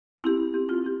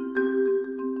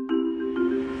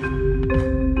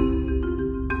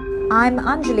I'm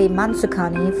Anjali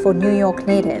Mansukhani for New York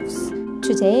Natives.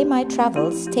 Today my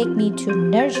travels take me to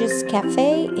Nargis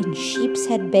Cafe in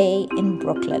Sheepshead Bay in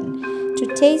Brooklyn to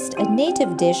taste a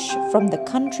native dish from the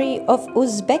country of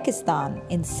Uzbekistan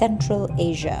in Central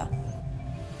Asia.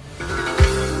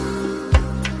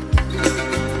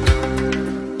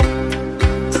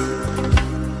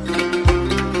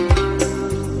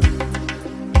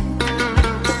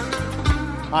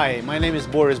 Hi, my name is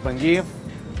Boris Bangiev.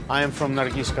 I am from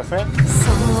Nargis Cafe.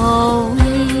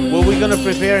 What we're gonna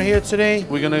prepare here today,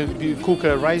 we're gonna cook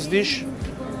a rice dish.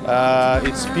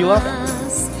 It's pilav.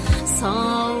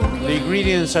 The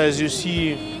ingredients, as you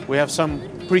see, we have some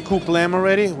pre-cooked lamb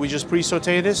already. We just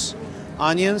pre-saute this.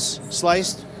 Onions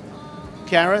sliced,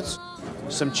 carrots,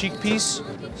 some chickpeas.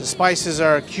 The spices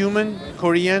are cumin,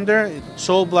 coriander,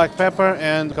 salt, black pepper,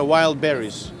 and wild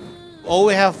berries. All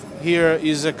we have here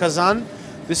is a kazan.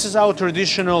 This is our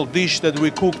traditional dish that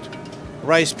we cooked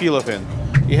rice pilaf in.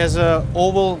 It has an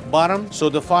oval bottom, so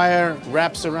the fire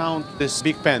wraps around this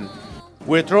big pan.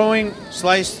 We're throwing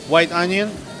sliced white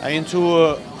onion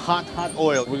into hot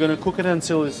oil. We're gonna cook it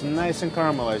until it's nice and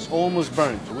caramelized, almost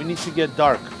burnt. We need to get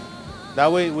dark. That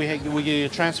way we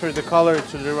transfer the color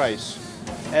to the rice.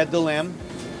 Add the lamb.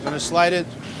 I'm gonna slide it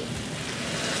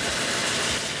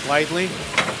lightly.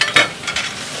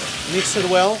 Mix it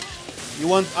well. You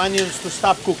want onions to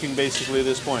stop cooking basically at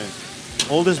this point.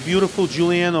 All this beautiful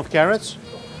julienne of carrots,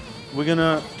 we're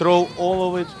gonna throw all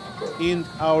of it in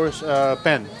our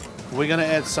pan. We're gonna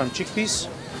add some chickpeas.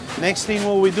 Next thing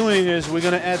what we're doing is we're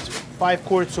gonna add 5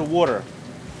 quarts of water.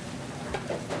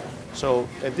 So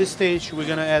at this stage we're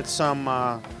gonna add some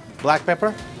black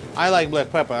pepper. I like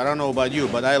black pepper, I don't know about you,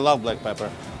 but I love black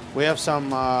pepper. We have some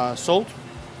salt,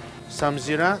 some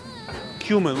zira,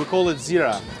 cumin, we call it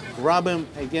zira. Rub them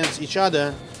against each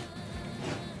other.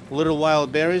 Little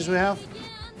wild berries we have.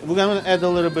 We're gonna add a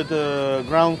little bit of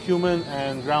ground cumin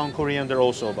and ground coriander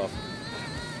also above.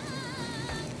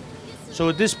 So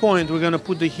at this point we're gonna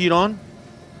put the heat on,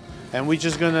 and we're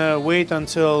just gonna wait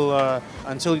until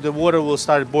the water will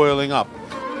start boiling up.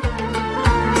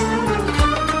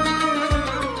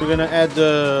 We're gonna add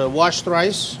the washed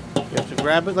rice. You have to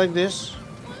grab it like this,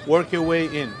 work your way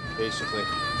in, basically.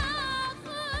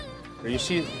 You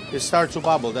see it start to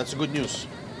bubble, that's good news.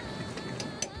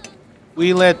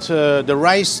 We let the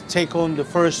rice take on the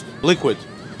first liquid.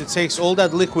 It takes all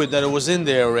that liquid that was in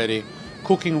there already,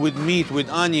 cooking with meat, with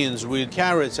onions, with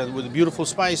carrots, and with beautiful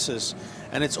spices,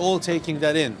 and it's all taking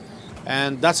that in.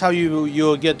 And that's how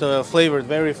you get a flavored,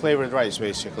 very flavored rice,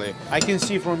 basically. I can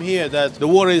see from here that the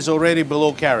water is already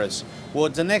below carrots.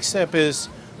 What the next step is,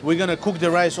 we're gonna cook the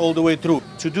rice all the way through.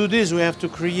 To do this, we have to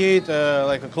create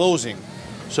like a closing.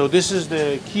 So this is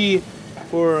the key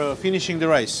for finishing the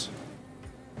rice.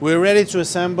 We're ready to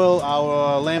assemble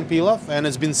our lamb pilaf, and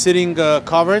it's been sitting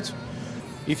covered.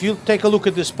 If you take a look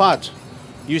at this pot,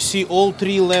 you see all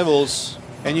 3 levels,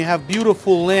 and you have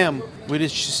beautiful lamb with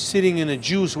it sitting in a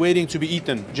juice waiting to be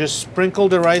eaten. Just sprinkle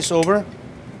the rice over.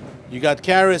 You got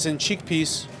carrots and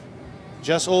chickpeas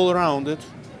just all around it,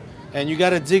 and you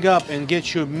gotta dig up and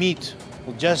get your meat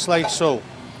just like so.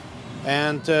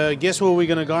 And guess what we're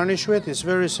gonna garnish with? It's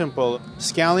very simple.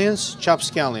 Scallions, chopped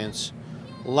scallions.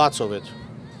 Lots of it.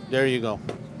 There you go.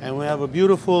 And we have a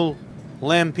beautiful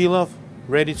lamb pilaf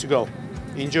ready to go.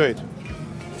 Enjoy it.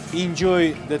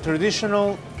 Enjoy the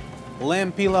traditional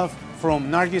lamb pilaf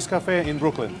from Nargis Cafe in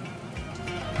Brooklyn.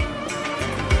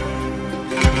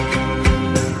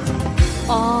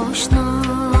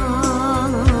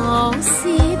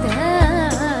 آشناسی